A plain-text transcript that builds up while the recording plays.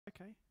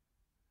Okay.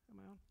 Am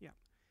I on? Yeah.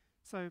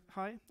 So,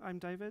 hi, I'm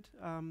David.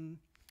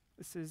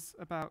 This is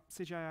about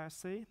CGI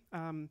IRC,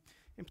 in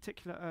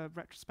particular a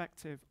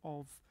retrospective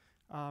of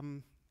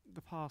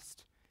the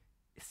past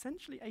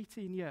essentially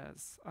 18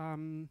 years.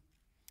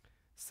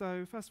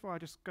 So first of all, I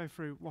just go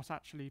through what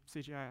actually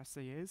CGI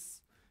IRC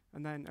is,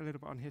 and then a little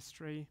bit on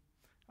history,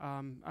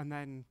 and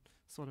then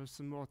sort of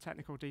some more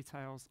technical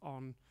details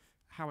on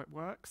how it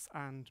works,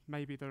 and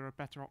maybe there are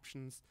better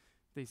options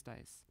these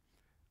days.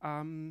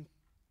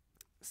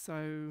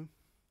 So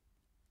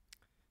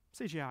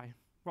CGI,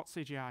 what's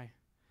CGI?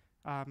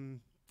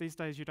 These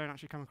days you don't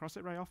actually come across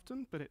it very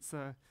often, but it's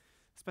a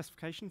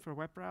specification for a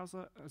web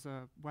browser as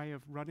a way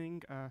of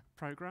running a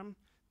program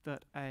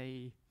that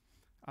a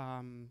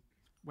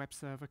web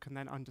server can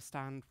then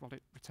understand what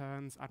it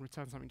returns and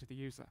return something to the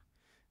user,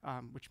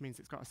 which means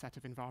it's got a set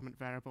of environment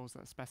variables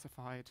that are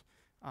specified,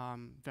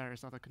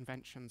 various other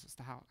conventions as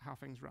to how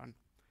things run.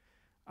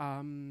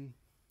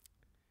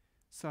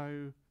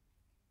 So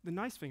the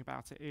nice thing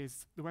about it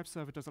is the web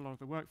server does a lot of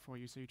the work for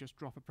you, so you just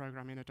drop a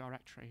program in a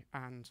directory,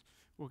 and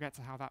we'll get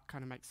to how that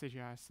kind of makes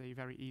CGI IRC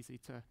very easy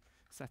to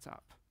set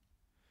up.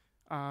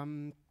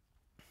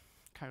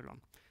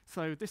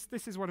 So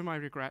this is one of my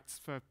regrets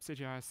for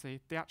CGI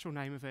IRC. The actual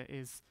name of it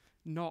is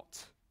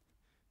not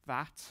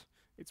that.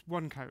 It's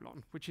 1:,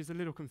 which is a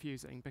little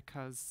confusing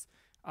because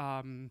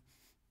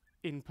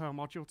in Perl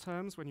module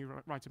terms, when you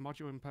write a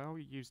module in Perl,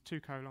 you use 2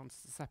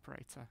 colons as a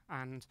separator.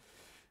 And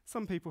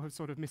some people have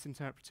sort of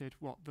misinterpreted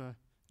what the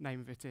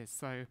name of it is.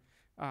 So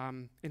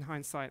in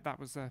hindsight, that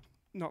was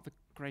not the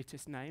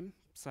greatest name,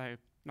 so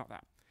not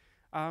that.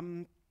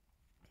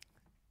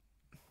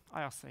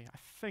 IRC. I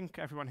think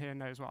everyone here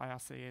knows what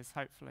IRC is,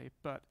 hopefully,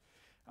 but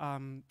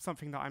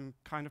something that I'm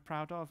kind of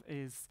proud of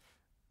is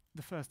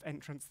the first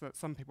entrance that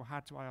some people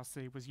had to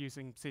IRC was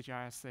using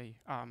CGI IRC.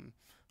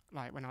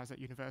 Like when I was at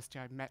university,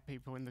 I met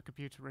people in the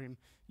computer room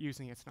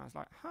using it, and I was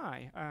like,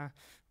 hi,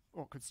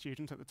 awkward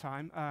student at the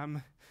time.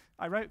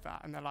 I wrote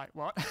that, and they're like,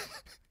 what?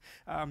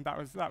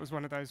 That was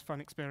one of those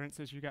fun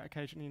experiences you get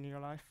occasionally in your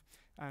life,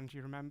 and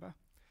you remember.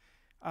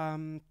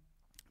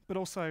 But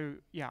also,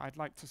 yeah, I'd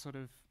like to sort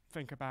of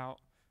think about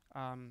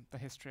the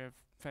history of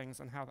things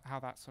and how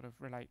that sort of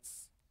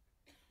relates.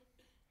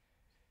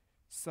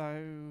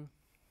 So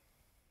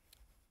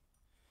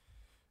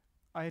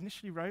I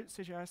initially wrote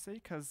CGI IRC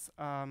because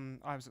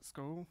I was at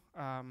school.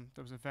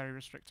 There was a very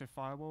restrictive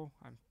firewall.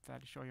 I'm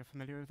fairly sure you're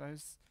familiar with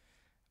those.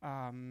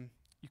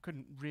 You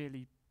couldn't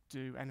really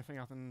do anything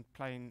other than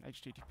plain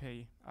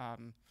HTTP.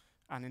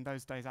 And in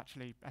those days,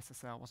 actually,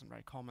 SSL wasn't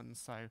very common,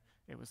 so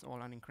it was all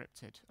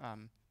unencrypted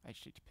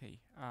HTTP.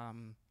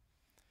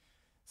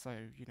 So,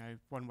 you know,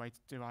 one way to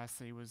do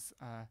IRC was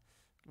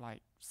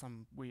like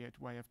some weird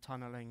way of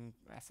tunneling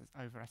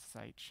over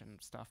SSH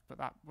and stuff, but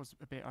that was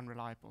a bit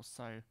unreliable.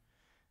 So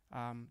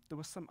there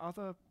were some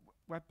other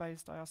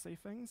web-based IRC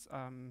things.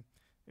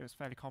 It was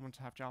fairly common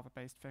to have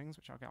Java-based things,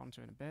 which I'll get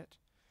onto in a bit.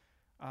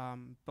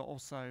 But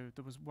also,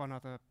 there was one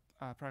other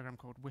program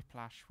called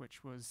Whiplash,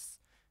 which was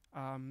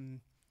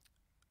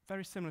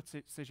very similar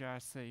to CGI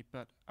IRC,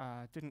 but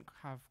didn't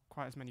have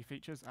quite as many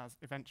features as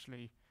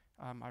eventually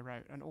I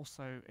wrote. And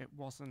also, it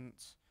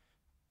wasn't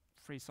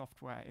free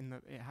software in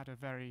that it had a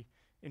very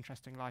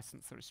interesting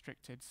license that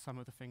restricted some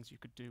of the things you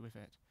could do with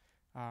it.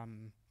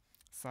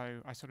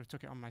 So I sort of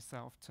took it on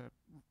myself to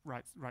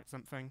write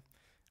something.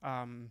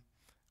 I'm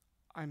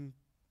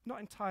not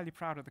entirely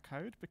proud of the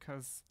code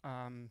because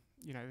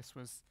you know,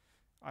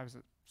 I was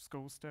at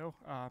school still.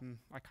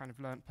 I kind of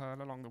learnt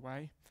Perl along the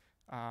way,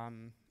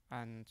 and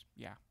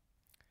yeah.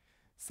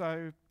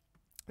 So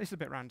this is a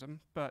bit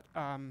random, but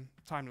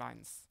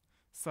timelines.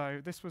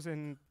 So this was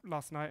in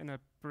last night in a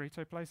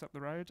burrito place up the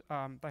road.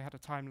 They had a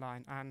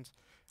timeline, and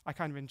I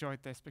kind of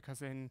enjoyed this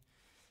because in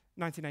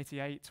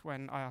 1988,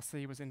 when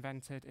IRC was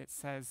invented, it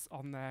says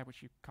on there,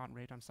 which you can't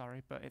read, I'm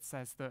sorry, but it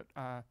says that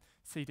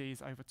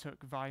CDs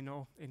overtook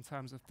vinyl in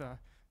terms of their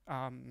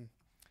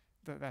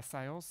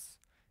sales.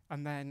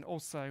 And then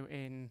also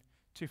in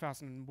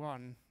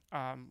 2001,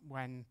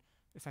 when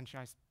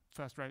essentially I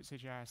first wrote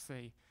CGI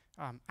IRC,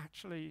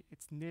 actually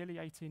it's nearly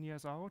 18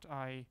 years old.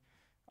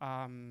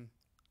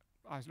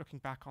 I was looking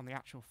back on the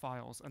actual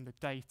files, and the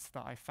date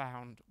that I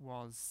found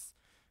was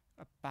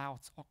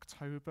about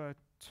October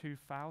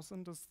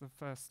 2000 as the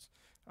first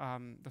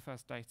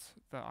date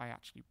that I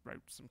actually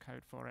wrote some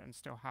code for it, and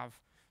still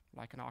have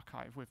like an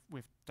archive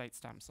with date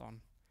stamps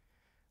on.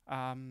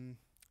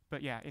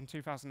 But yeah, in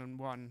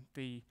 2001,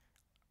 the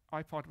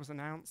iPod was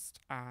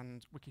announced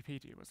and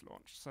Wikipedia was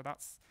launched. So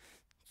that's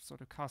sort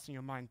of casting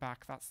your mind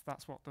back.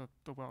 That's what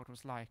the world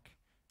was like.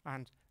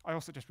 And I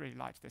also just really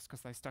liked this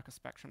because they stuck a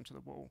Spectrum to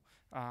the wall.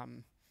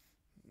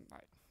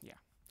 Yeah.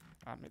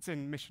 It's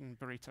in Mission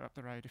Burrito up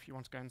the road if you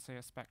want to go and see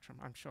a Spectrum.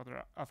 I'm sure there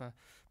are other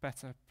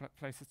better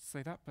places to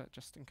see that, but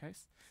just in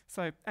case.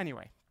 So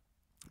anyway,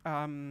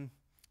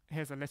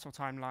 here's a little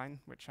timeline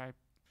which I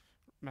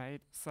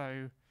made.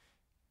 So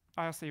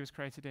IRC was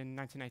created in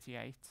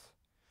 1988.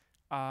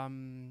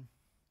 And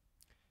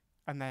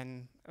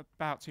then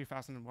about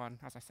 2001,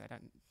 as I said,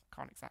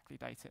 can't exactly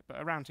date it, but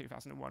around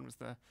 2001 was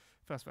the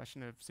first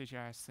version of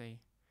CGI.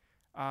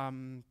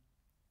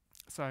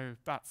 So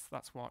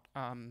that's what,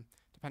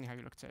 depending how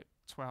you look at it,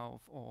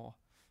 12 or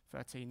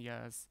 13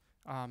 years.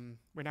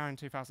 We're now in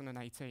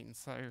 2018,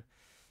 so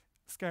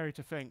scary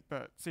to think,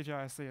 but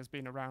CGI has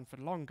been around for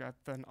longer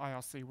than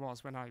IRC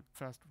was when I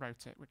first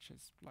wrote it, which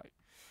is like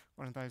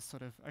one of those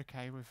sort of,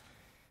 okay,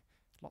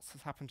 lots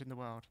has happened in the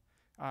world.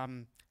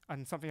 And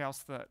something else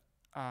that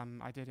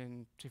I did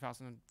in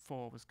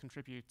 2004 was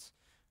contribute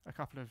a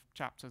couple of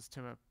chapters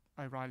to a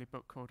O'Reilly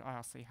book called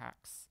IRC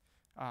Hacks.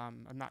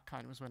 And that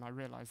kind of was when I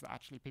realized that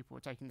actually people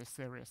were taking this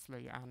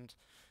seriously and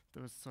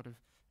there was sort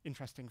of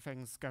interesting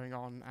things going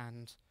on,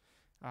 and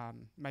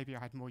maybe I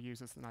had more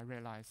users than I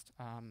realized.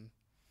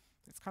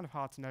 It's kind of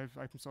hard to know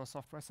open source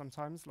software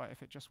sometimes. Like,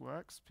 if it just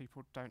works,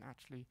 people don't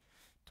actually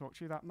talk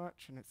to you that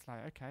much, and it's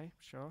like, okay,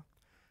 sure.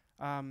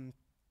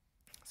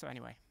 So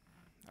anyway,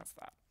 that's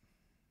that.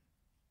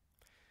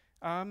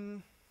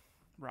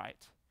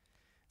 Right.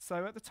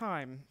 So at the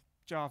time,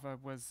 Java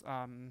was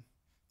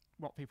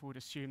what people would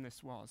assume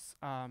this was.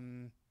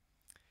 And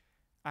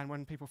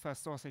when people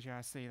first saw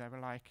CGI, they were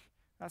like,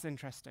 that's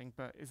interesting,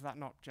 but is that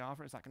not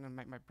Java? Is that going to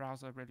make my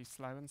browser really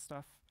slow and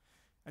stuff?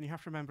 And you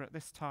have to remember, at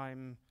this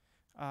time,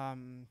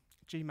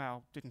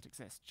 Gmail didn't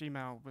exist.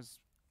 Gmail was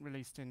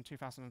released in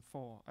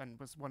 2004 and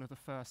was one of the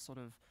first sort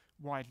of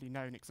widely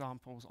known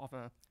examples of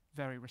a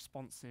very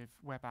responsive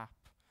web app.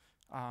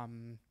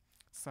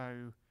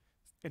 So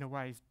in a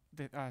way,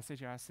 the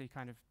CGI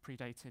kind of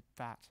predated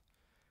that.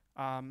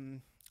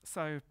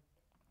 So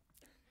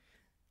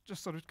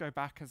just sort of go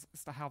back as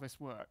to how this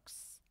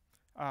works.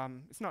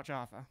 It's not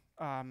Java.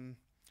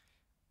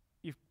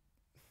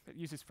 It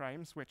uses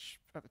frames, which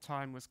at the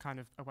time was kind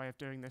of a way of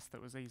doing this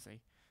that was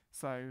easy.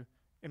 So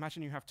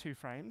imagine you have two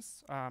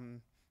frames.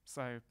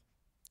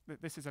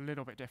 This is a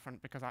little bit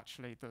different because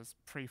actually there's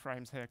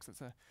pre-frames here because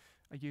it's a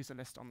user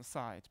list on the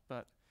side.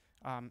 But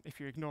if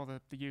you ignore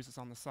the users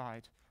on the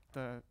side,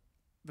 the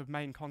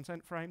main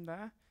content frame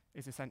there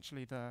is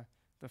essentially the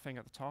thing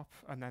at the top,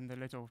 and then the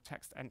little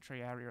text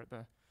entry area at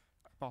the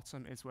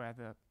bottom is where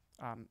the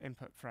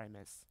input frame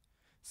is.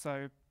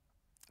 So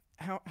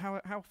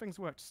how things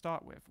worked to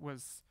start with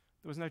was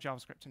there was no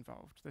JavaScript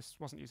involved. This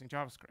wasn't using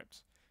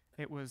JavaScript.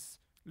 It was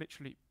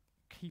literally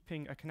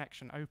keeping a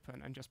connection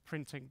open and just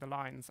printing the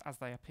lines as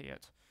they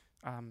appeared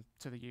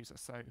to the user.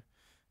 So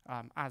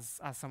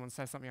as someone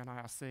says something on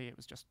IRC, it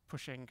was just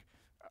pushing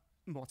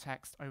more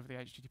text over the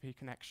HTTP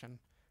connection.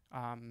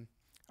 And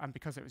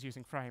because it was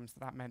using frames,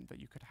 that meant that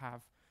you could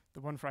have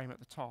the one frame at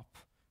the top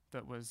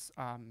that was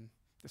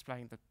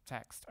displaying the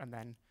text, and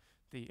then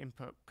the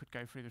input could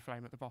go through the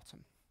frame at the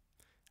bottom.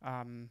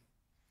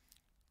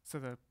 So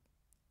the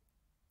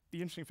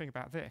interesting thing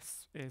about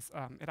this is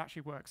it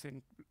actually works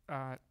in,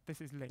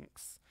 this is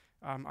links.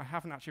 I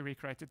haven't actually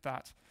recreated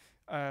that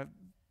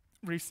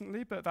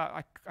recently, but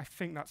that I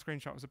think that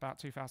screenshot was about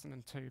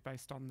 2002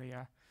 based on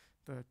the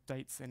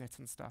dates in it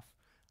and stuff.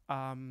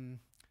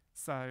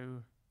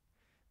 So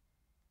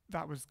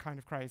that was kind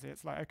of crazy.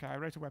 It's like, okay, I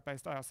wrote a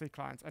web-based IRC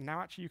client, and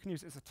now actually you can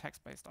use it as a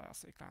text-based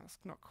IRC client. That's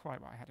not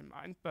quite what I had in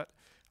mind, but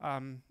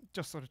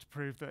just sort of to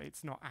prove that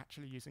it's not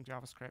actually using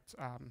JavaScript,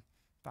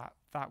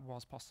 that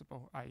was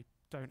possible. I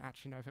don't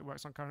actually know if it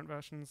works on current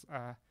versions.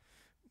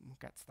 We'll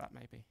get to that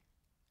maybe.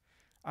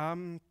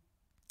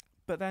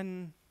 But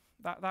then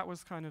that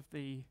was kind of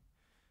the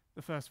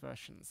first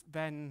versions.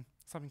 Then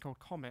something called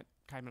Comet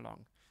came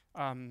along.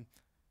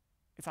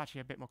 It's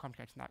actually a bit more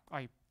complicated than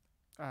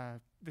that.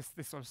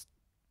 This sort of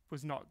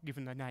was not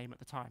given a name at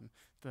the time.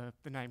 The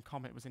name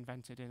Comet was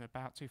invented in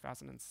about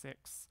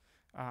 2006.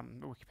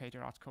 The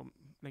Wikipedia article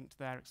linked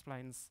there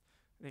explains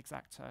the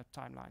exact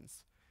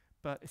timelines.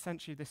 But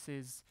essentially this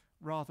is,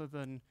 rather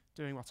than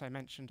doing what I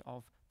mentioned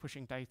of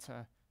pushing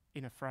data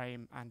in a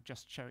frame and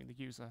just showing the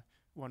user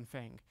one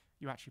thing,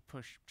 you actually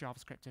push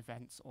JavaScript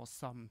events or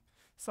some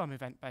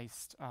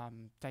event-based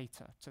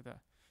data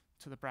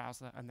to the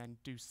browser and then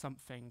do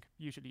something,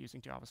 usually using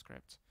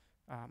JavaScript.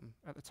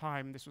 At the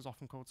time, this was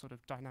often called sort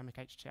of dynamic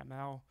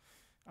HTML,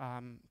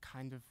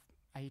 kind of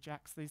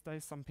Ajax these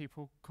days. Some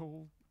people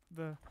call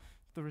the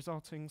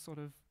resulting sort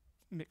of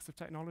mix of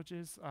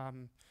technologies.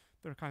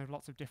 There are kind of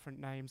lots of different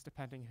names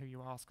depending who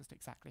you ask as to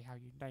exactly how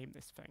you name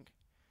this thing.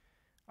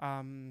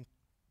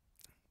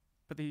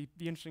 But the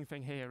interesting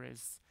thing here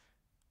is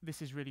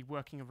this is really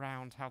working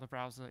around how the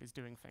browser is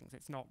doing things.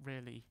 It's not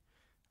really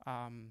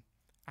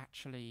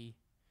actually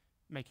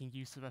making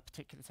use of a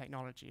particular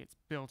technology. It's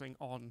building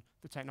on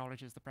the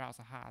technologies the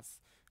browser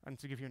has. And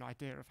to give you an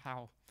idea of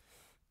how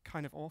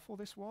kind of awful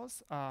this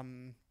was,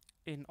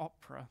 in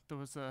Opera, there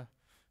was a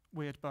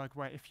weird bug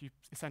where if you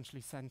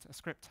essentially sent a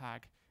script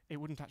tag, it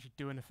wouldn't actually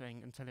do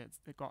anything until it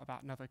got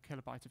about another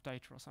kilobyte of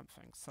data or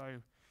something.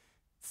 So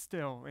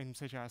still in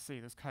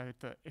CGI, there's code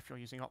that if you're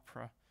using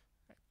Opera,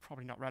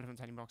 probably not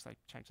relevant anymore because they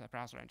changed their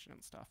browser engine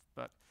and stuff,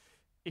 but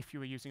if you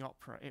were using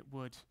Opera, it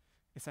would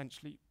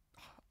essentially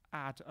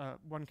add a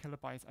 1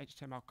 kilobyte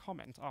HTML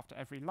comment after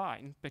every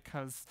line,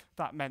 because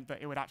that meant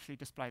that it would actually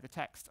display the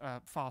text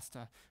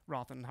faster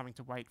rather than having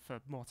to wait for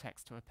more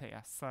text to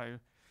appear. So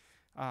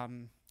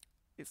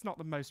it's not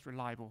the most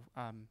reliable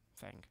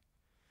thing.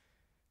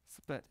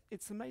 But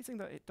it's amazing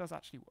that it does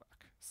actually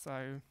work.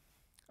 So,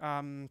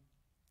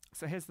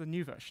 so here's the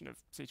new version of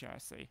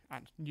CGI,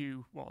 and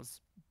new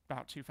was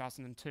about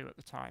 2002 at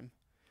the time.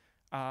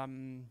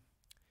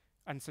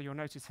 And so you'll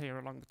notice here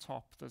along the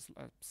top there's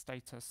a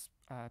status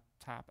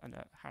tab and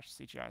a hash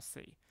CGI.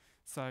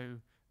 So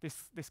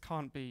this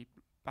can't be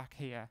back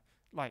here.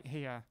 Like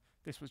here,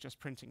 this was just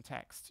printing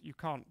text. You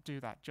can't do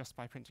that just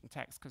by printing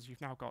text because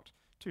you've now got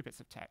 2 bits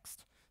of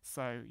text.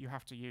 So you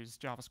have to use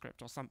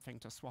JavaScript or something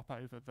to swap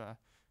over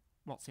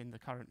what's in the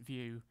current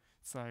view.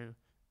 So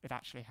it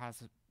actually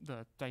has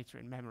the data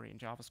in memory in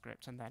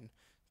JavaScript and then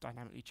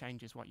dynamically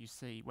changes what you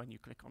see when you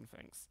click on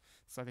things.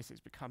 So this is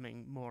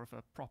becoming more of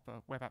a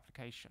proper web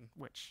application,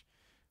 which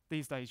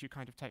these days you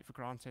kind of take for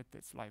granted.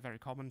 It's like very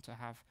common to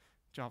have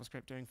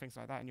JavaScript doing things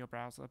like that in your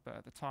browser, but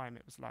at the time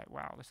it was like,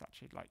 wow, this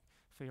actually like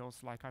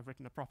feels like I've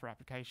written a proper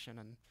application,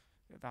 and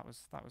that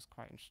was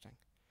quite interesting.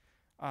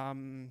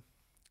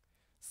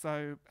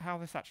 So how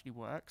this actually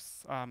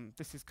works,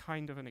 this is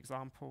kind of an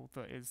example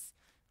that is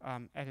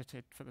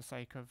edited for the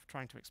sake of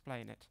trying to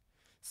explain it.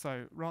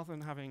 So rather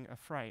than having a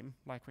frame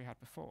like we had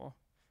before,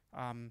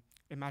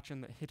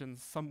 imagine that hidden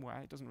somewhere,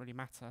 it doesn't really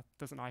matter,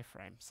 there's an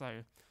iframe.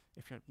 So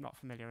if you're not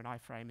familiar, an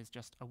iframe is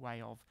just a way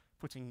of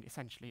putting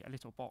essentially a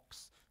little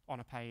box on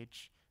a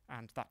page,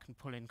 and that can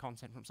pull in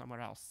content from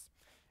somewhere else.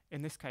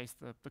 In this case,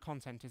 the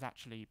content is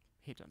actually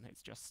hidden.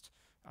 It's just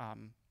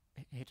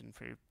hidden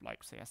through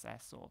like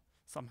CSS, or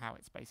somehow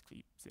it's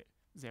basically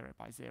 0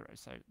 by 0,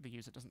 so the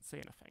user doesn't see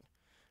anything.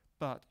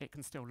 But it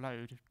can still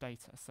load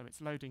data, so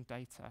it's loading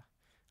data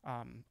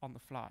on the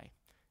fly.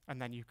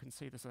 And then you can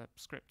see there's a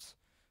script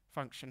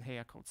function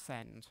here called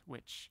send,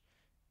 which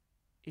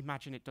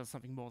imagine it does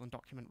something more than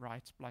document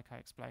write. Like I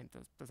explained,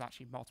 there's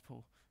actually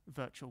multiple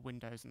virtual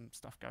windows and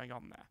stuff going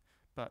on there.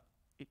 But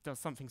it does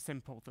something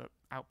simple that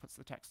outputs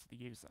the text to the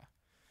user.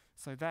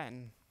 So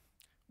then,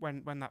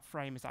 when that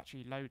frame is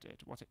actually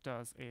loaded, what it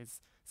does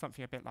is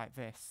something a bit like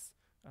this.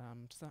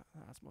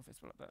 That's more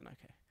visible at that.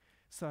 Okay.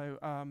 So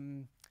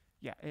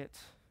yeah,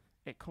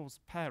 it calls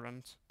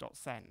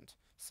parent.send.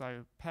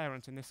 So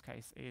parent in this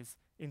case is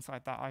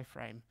inside that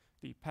iframe.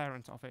 The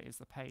parent of it is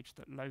the page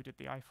that loaded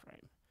the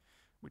iframe,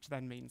 which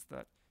then means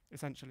that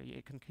essentially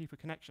it can keep a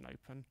connection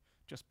open,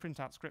 just print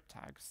out script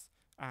tags,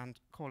 and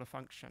call a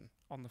function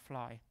on the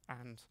fly.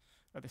 And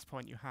at this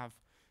point, you have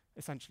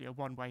essentially a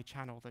one-way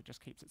channel that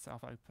just keeps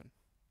itself open.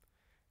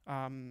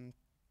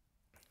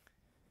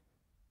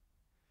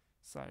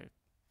 So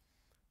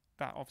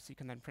that obviously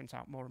can then print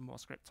out more and more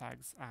script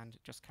tags, and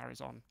it just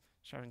carries on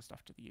showing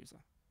stuff to the user.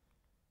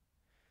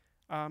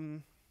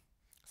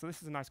 So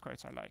this is a nice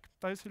quote I like.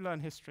 Those who learn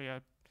history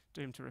are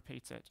doomed to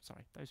repeat it.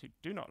 Sorry, those who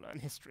do not learn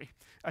history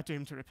are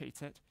doomed to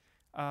repeat it.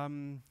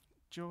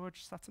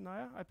 George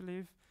Satanaia, I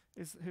believe,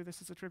 is who this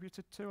is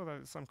attributed to, although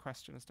there's some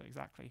question as to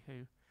exactly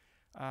who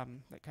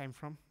that came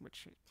from,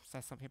 which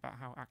says something about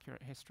how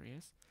accurate history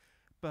is.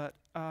 But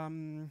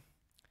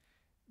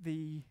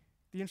the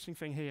interesting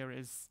thing here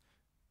is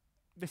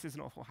this is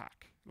an awful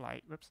hack.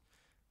 Like, whoops.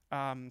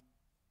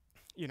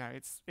 You know,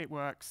 it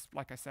works.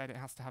 Like I said, it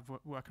has to have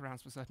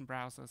workarounds for certain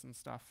browsers and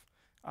stuff.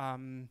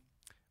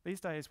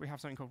 These days, we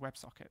have something called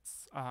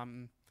WebSockets,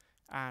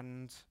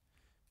 and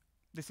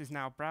this is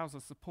now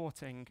browsers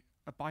supporting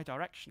a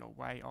bidirectional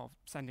way of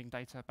sending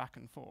data back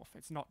and forth.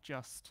 It's not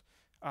just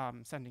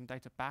sending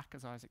data back,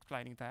 as I was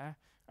explaining there,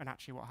 and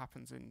actually what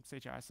happens in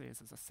CGI is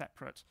there's a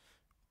separate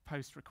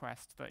post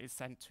request that is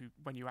sent to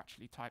when you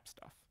actually type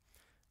stuff.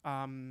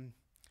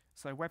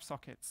 So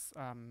WebSockets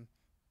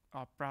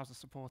are browser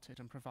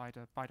supported and provide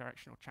a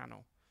bidirectional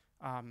channel.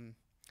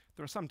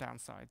 There are some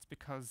downsides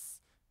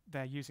because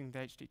they're using the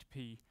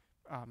HTTP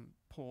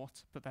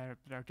port, but there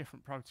are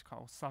different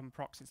protocols. Some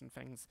proxies and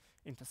things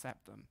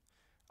intercept them.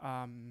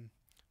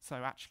 So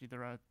actually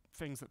there are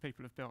things that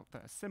people have built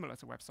that are similar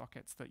to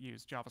WebSockets that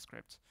use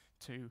JavaScript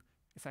to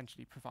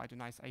essentially provide a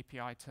nice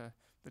API to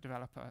the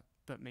developer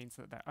that means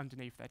that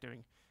underneath they're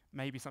doing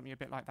maybe something a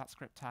bit like that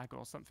script tag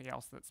or something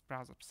else that's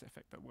browser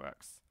specific that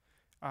works.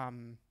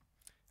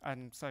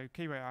 And so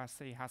Kiwi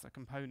IRC has a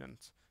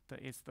component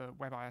that is the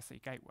Web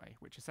IRC gateway,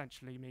 which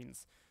essentially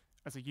means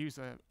as a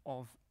user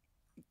of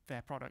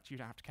their product, you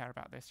don't have to care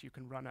about this. You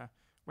can run a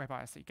Web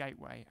IRC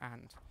gateway,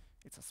 and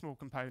it's a small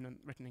component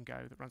written in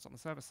Go that runs on the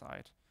server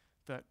side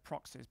that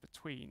proxies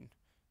between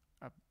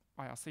a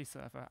IRC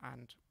server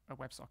and a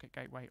WebSocket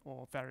gateway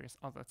or various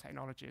other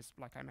technologies,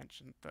 like I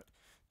mentioned, that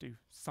do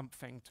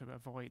something to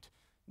avoid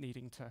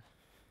needing to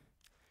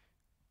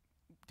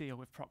deal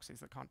with proxies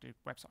that can't do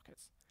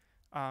WebSockets.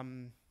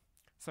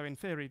 So in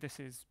theory, this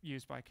is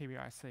used by Kiwi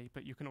IRC,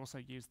 but you can also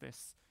use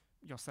this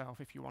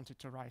yourself if you wanted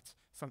to write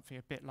something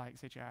a bit like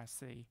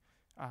CGI.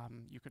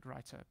 You could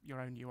write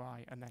your own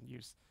UI and then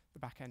use the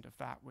back end of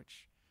that,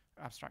 which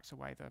abstracts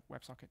away the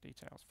WebSocket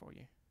details for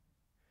you.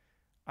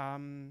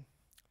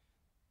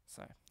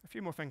 So a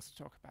few more things to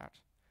talk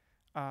about.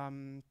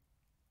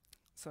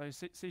 So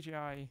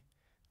CGI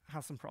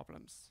has some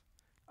problems.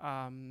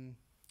 In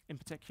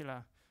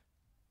particular,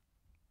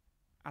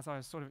 as I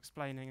was sort of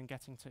explaining and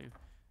getting to,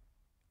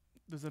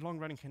 there's a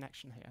long-running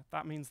connection here.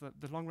 That means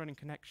that the long-running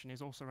connection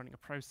is also running a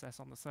process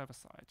on the server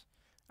side.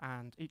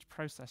 And each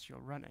process you're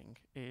running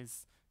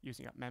is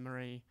using up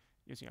memory,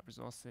 using up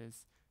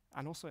resources,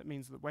 and also it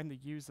means that when the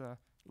user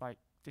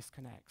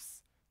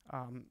disconnects,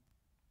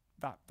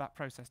 that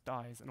process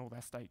dies and all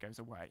their state goes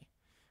away,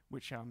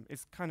 which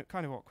is kind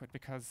of awkward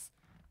because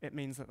it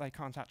means that they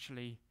can't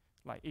actually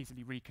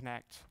easily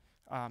reconnect.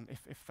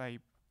 If they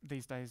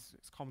these days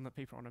it's common that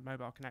people are on a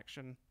mobile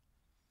connection,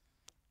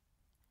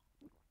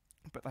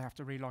 but they have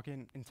to relog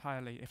in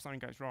entirely if something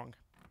goes wrong.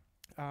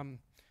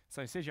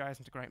 So CGI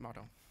isn't a great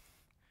model.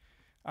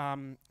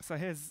 So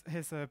here's a, I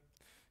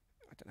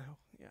don't know,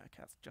 yeah, okay,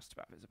 that's just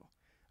about visible.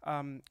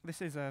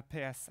 This is a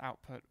PS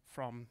output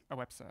from a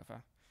web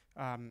server.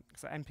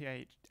 So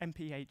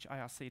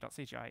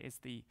nph-irc.cgi is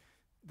the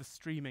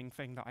streaming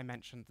thing that I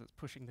mentioned that's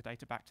pushing the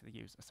data back to the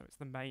user. So it's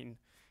the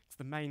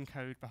main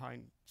code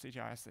behind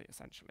CGI-IRC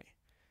essentially.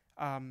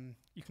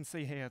 You can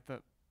see here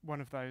that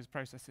one of those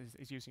processes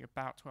is using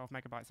about 12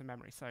 megabytes of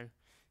memory. So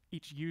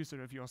each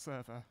user of your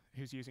server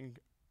who's using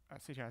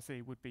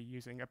CGI-IRC would be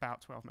using about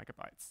 12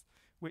 megabytes,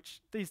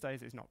 which these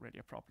days is not really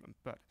a problem.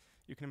 But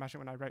you can imagine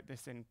when I wrote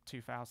this in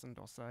 2000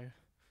 or so,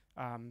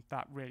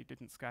 that really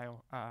didn't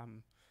scale.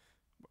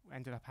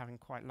 Ended up having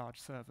quite large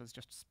servers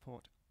just to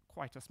support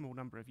quite a small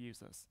number of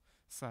users.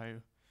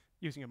 So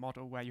using a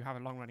model where you have a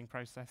long-running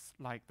process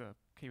like the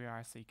Kiwi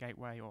IRC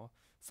gateway or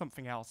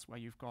something else where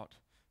you've got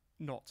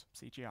not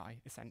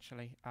CGI,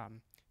 essentially,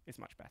 is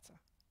much better.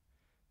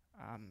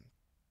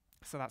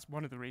 So that's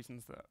one of the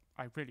reasons that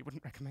I really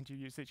wouldn't recommend you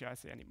use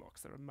CGI-IRC anymore,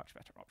 because there are much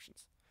better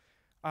options.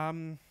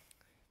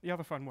 The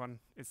other fun one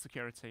is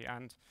security,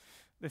 and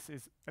this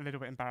is a little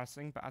bit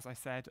embarrassing, but as I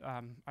said,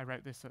 I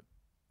wrote this at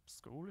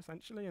school,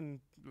 essentially, and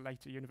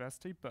later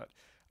university, but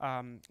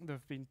there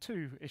have been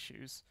two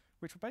issues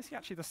which were basically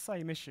actually the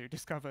same issue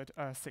discovered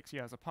 6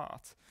 years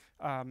apart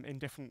in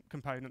different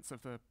components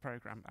of the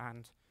program,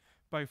 and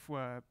both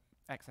were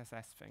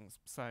XSS things.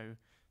 So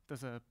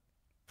there's a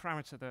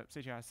parameter that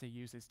CGI-IRC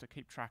uses to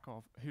keep track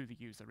of who the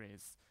user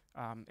is.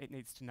 It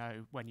needs to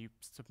know when you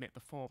submit the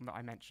form that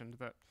I mentioned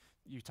that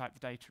you type the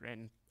data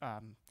in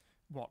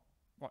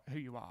who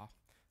you are,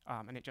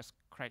 and it just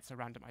creates a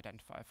random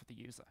identifier for the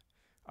user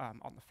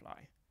on the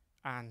fly.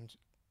 And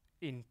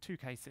in two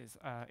cases,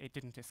 it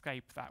didn't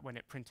escape that when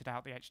it printed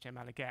out the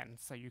HTML again,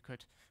 so you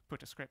could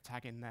put a script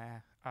tag in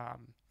there.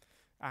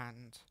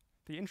 And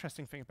the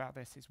interesting thing about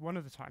this is one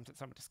of the times that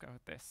someone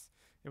discovered this,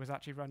 it was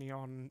actually running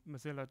on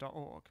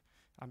Mozilla.org.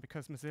 And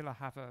because Mozilla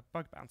have a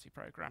bug bounty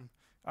program,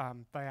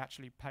 they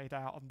actually paid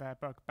out on their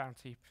bug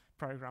bounty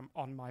program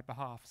on my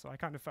behalf. So I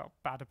kind of felt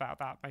bad about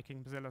that,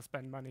 making Mozilla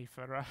spend money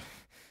for a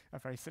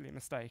very silly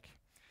mistake.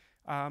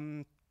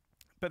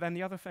 But then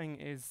the other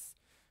thing is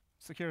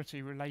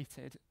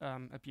security-related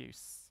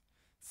abuse.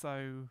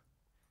 So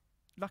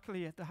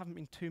luckily, there haven't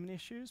been too many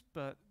issues,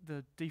 but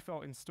the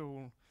default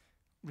install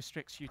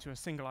restricts you to a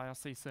single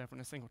IRC server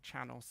and a single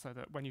channel, so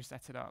that when you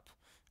set it up,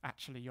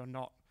 actually you're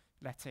not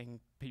letting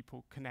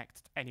people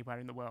connect anywhere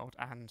in the world.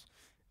 And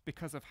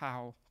because of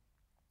how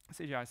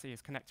CGI-IRC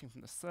is connecting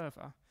from the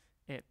server,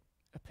 it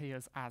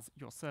appears as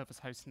your server's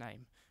host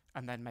name,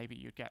 and then maybe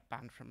you'd get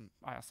banned from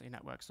IRC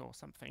networks or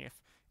something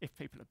if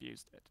people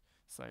abused it.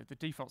 So the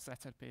default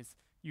setup is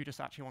you just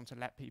actually want to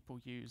let people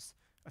use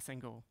a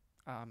single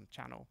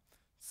channel.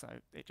 So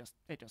it just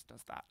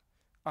does that.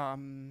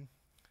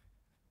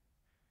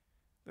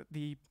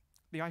 The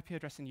IP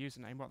address and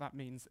username, what that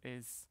means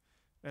is,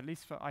 at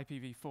least for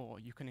IPv4,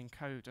 you can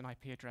encode an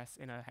IP address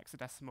in a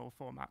hexadecimal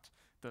format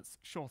that's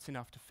short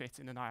enough to fit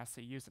in an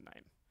IRC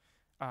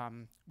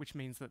username, which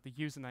means that the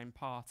username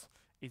part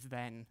is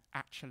then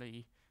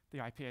actually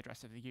the IP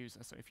address of the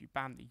user. So if you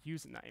ban the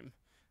username,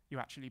 you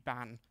actually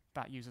ban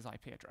that user's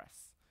IP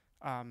address.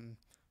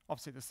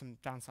 Obviously, there's some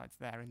downsides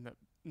there in that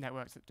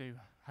networks that do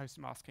host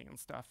masking and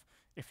stuff,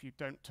 if you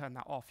don't turn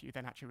that off, you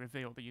then actually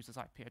reveal the user's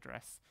IP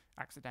address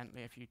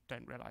accidentally if you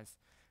don't realize.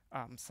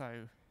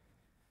 So,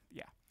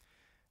 yeah.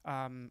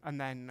 And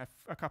then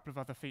a couple of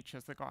other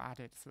features that got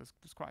added. So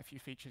there's quite a few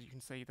features you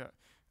can see that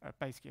are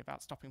basically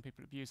about stopping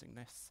people abusing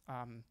this.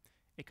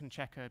 It can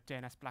check a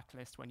DNS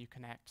blacklist when you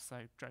connect,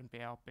 so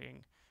DroneBL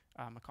being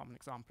a common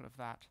example of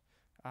that.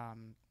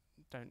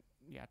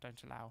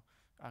 Don't allow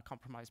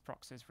compromised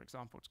proxies, for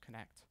example, to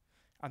connect.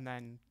 And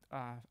then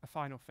a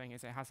final thing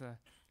is it has a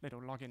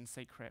little login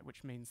secret,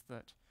 which means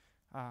that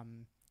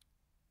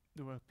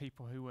there were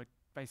people who were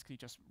basically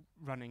just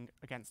running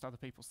against other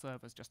people's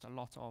servers, just a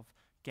lot of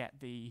get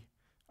the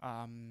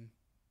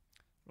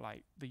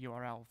the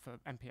URL for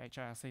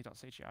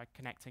nph-irc.cgi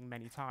connecting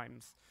many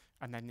times,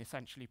 and then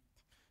essentially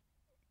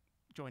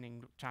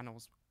joining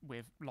channels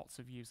with lots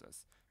of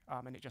users.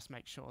 And it just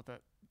makes sure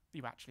that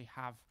you actually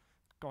have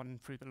gone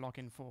through the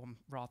login form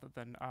rather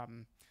than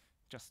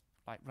just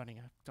like running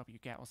a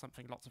wget or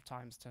something lots of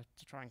times to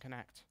try and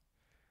connect.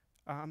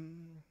 Where are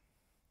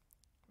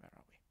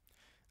we?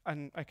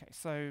 And okay,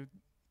 so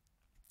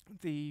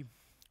the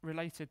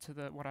related to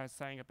what I was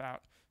saying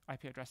about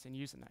IP address and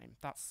username,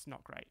 that's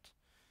not great.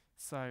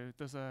 So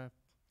there's a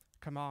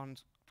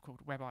command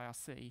called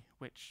webIRC,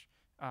 which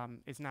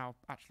is now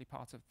actually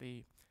part of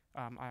the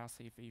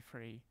IRC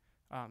v3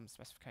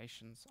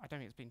 specifications. I don't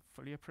think it's been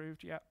fully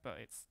approved yet, but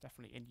it's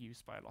definitely in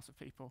use by a lot of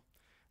people.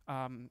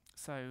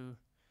 So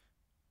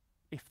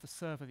if the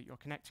server that you're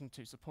connecting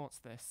to supports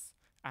this,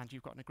 and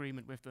you've got an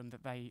agreement with them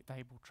that they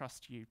will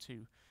trust you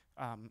to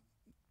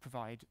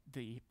provide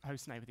the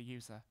host name of the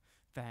user,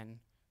 then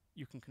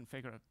you can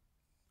configure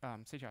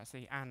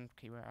CGIRC and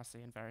KeyWayIRC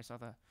and various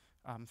other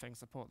things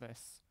support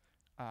this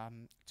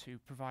to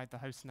provide the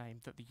host name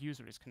that the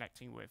user is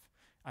connecting with,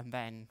 and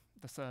then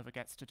the server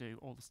gets to do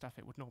all the stuff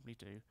it would normally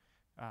do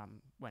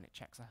when it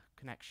checks a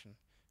connection,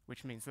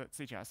 which means that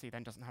CGIRC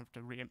then doesn't have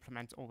to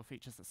re-implement all the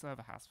features the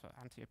server has for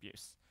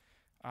anti-abuse.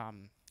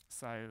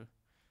 So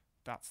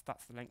that's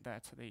the link there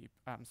to the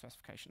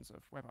specifications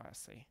of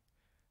webIRC.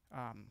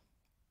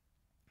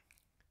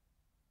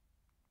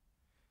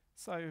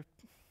 So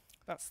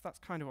that's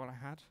kind of all I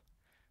had.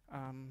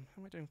 How am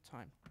I doing with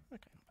time?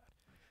 Okay, not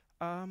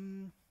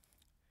bad.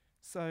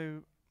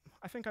 So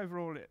I think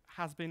overall it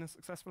has been a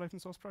successful open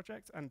source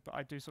project, but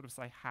I do sort of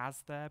say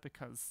has there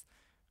because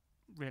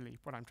really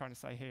what I'm trying to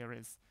say here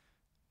is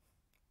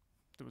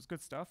there was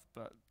good stuff,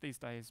 but these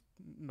days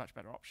much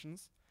better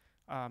options.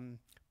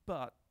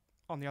 But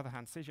on the other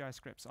hand, CGI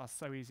scripts are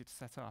so easy to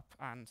set up,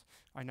 and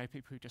I know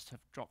people who just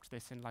have dropped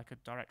this in like a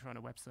directory on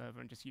a web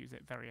server and just use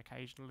it very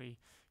occasionally.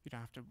 You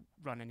don't have to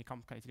run any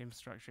complicated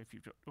infrastructure. If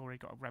you've already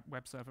got a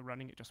web server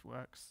running, it just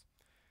works.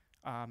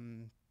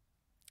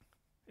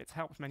 It's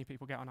helped many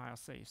people get on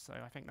IRC, so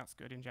I think that's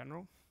good in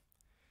general.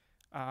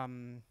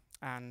 And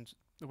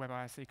the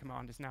webIRC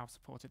command is now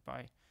supported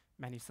by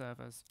many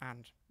servers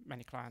and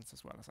many clients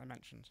as well, as I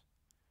mentioned.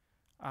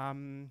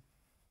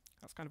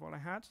 That's kind of all I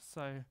had.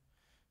 So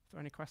if there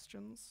are any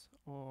questions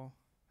or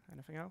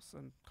anything else,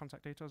 and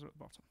contact details are at the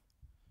bottom.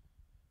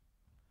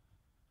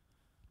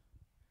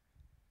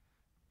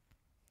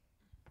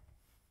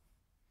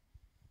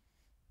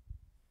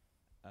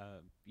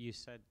 You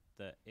said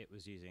that it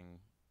was using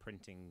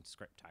printing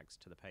script tags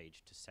to the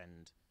page to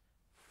send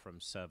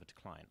from server to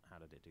client. How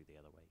did it do the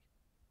other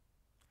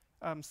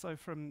way? So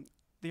from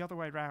the other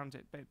way around,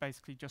 it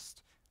basically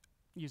just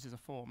uses a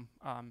form,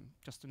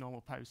 just a normal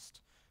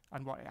post.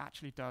 And what it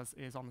actually does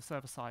is on the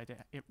server side,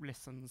 it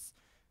listens.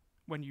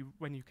 When you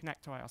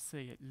connect to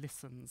IRC, it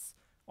listens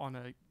on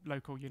a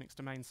local Unix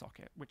domain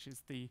socket, which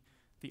is the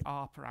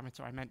R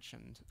parameter I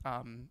mentioned.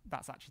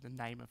 That's actually the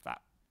name of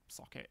that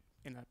socket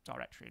in a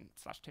directory in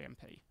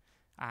 /tmp.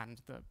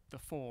 And the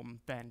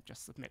form then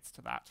just submits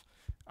to that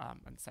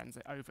and sends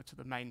it over to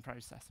the main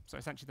process. So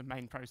essentially the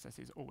main process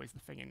is always the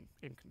thing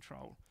in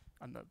control,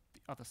 and the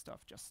other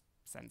stuff just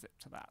sends it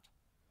to that.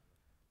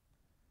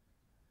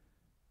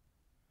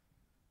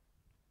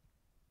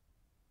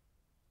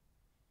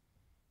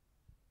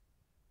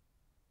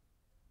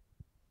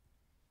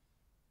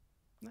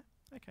 No?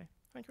 Okay,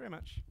 thank you very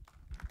much.